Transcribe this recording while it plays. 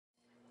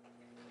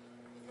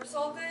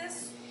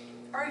Rusalkas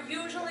are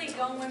usually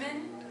young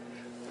women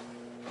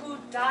who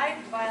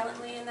died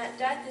violently, and that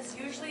death is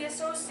usually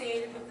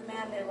associated with the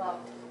man they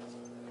loved.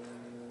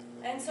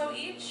 And so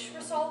each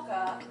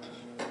Rusalka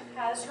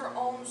has her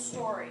own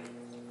story,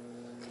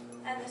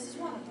 and this is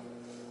one of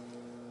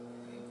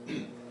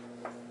them.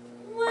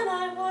 When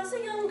I was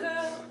a young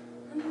girl,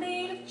 a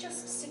maid of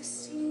just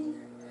 16,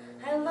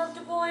 I loved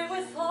a boy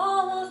with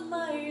all of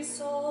my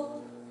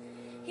soul.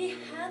 He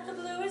had the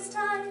bluest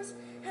eyes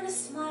and a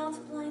smile to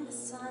blind the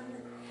sun,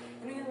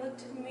 and when he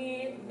looked at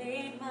me, it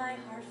made my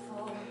heart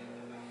full.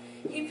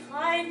 He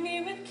plied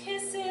me with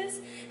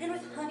kisses and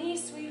with honey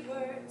sweet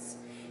words.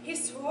 He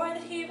swore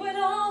that he would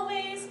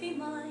always be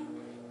mine.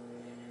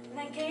 And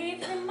I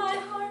gave him my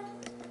heart,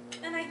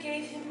 and I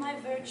gave him my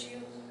virtue,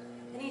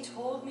 and he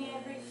told me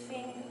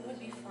everything would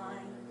be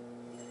fine.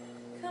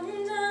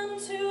 Come down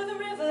to the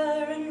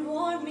river and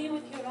warm me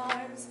with your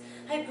arms.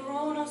 I've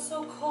grown oh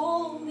so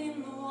cold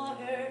in the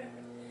water.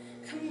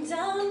 Come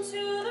down to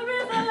the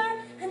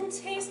river and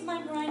taste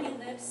my briny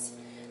lips.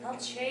 I'll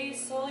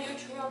chase all your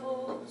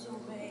troubles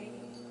away.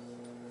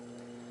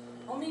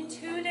 Only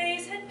 2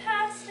 days had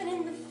passed, and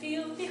in the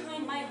field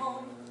behind my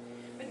home,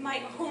 with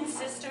my own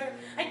sister,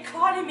 I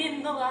caught him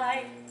in the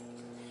lie.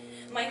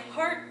 My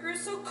heart grew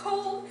so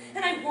cold,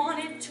 and I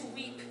wanted to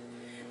weep,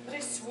 but I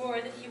swore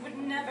that he would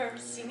never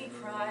see me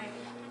cry.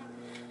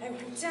 I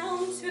went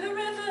down to the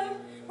river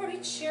where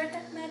we'd shared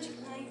that magic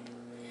night,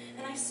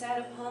 and I sat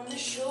upon the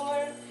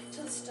shore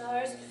till the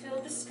stars had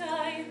filled the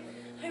sky.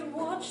 I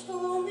watched the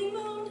lonely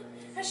moon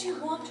as she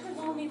walked her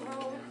lonely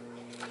road.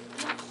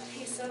 In the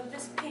face of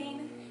this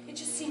pain, it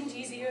just seemed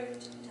easier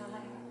to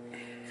die.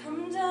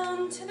 Come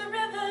down to the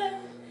river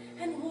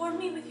and warm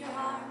me with your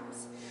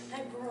arms.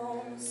 I've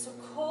grown so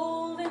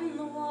cold in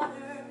the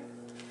water.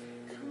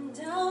 Come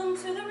down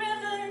to the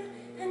river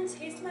and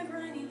taste my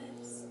briny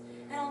lips,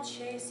 and I'll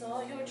chase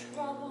all your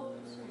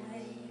troubles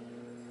away.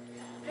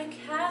 I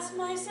cast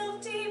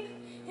myself deep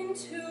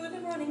into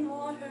the running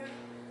water.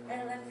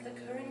 I let the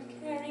current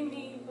carry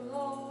me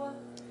below.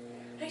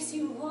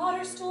 Icy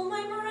water stole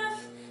my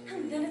breath,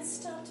 and then it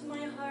stopped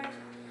my heart,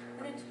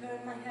 and it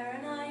turned my hair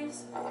and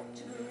eyes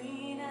to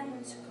green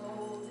and to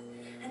gold.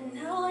 And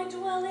now I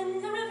dwell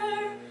in the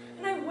river,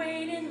 and I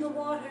wade in the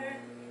water,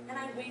 and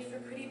I wait for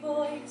pretty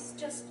boys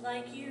just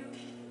like you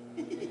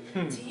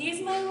to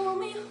ease my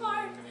lonely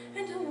heart,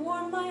 and to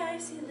warm my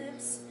icy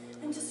lips,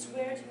 and to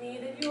swear to me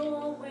that you'll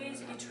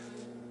always be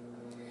true.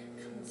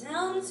 Come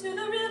down to the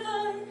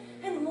river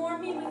and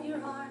warm me with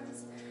your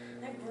arms.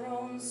 I've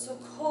grown so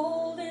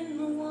cold in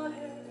the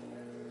water.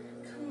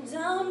 Come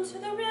down to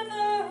the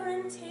river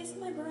and taste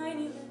my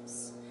briny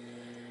lips,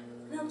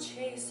 and I'll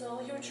chase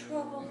all your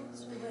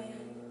troubles away.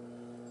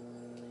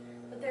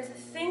 But there's a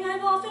thing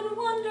I've often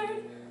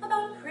wondered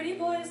about pretty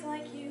boys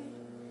like you.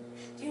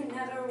 Do you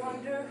never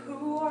wonder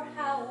who or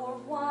how or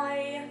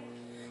why?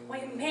 Why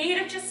a maid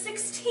of just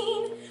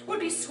 16 would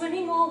be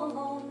swimming all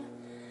alone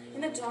in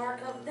the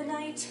dark of the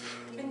night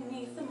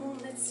beneath the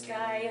moonlit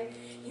sky?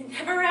 You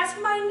never ask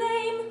my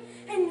name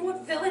and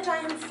what village I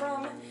am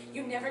from.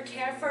 You never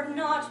care for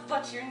naught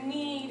but your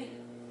need.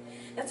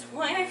 That's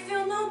why I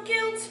feel no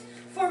guilt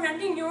for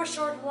ending your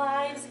short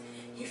lives.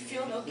 You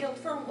feel no guilt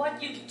for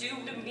what you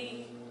do to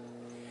me.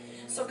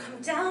 So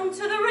come down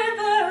to the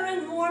river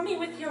and warm me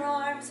with your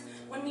arms.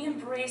 When we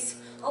embrace,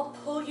 I'll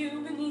pull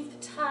you beneath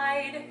the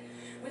tide.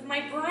 With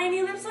my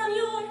briny lips on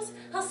yours,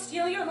 I'll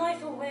steal your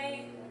life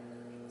away.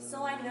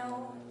 So I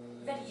know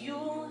that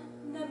you'll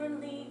never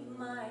leave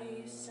my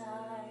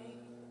side.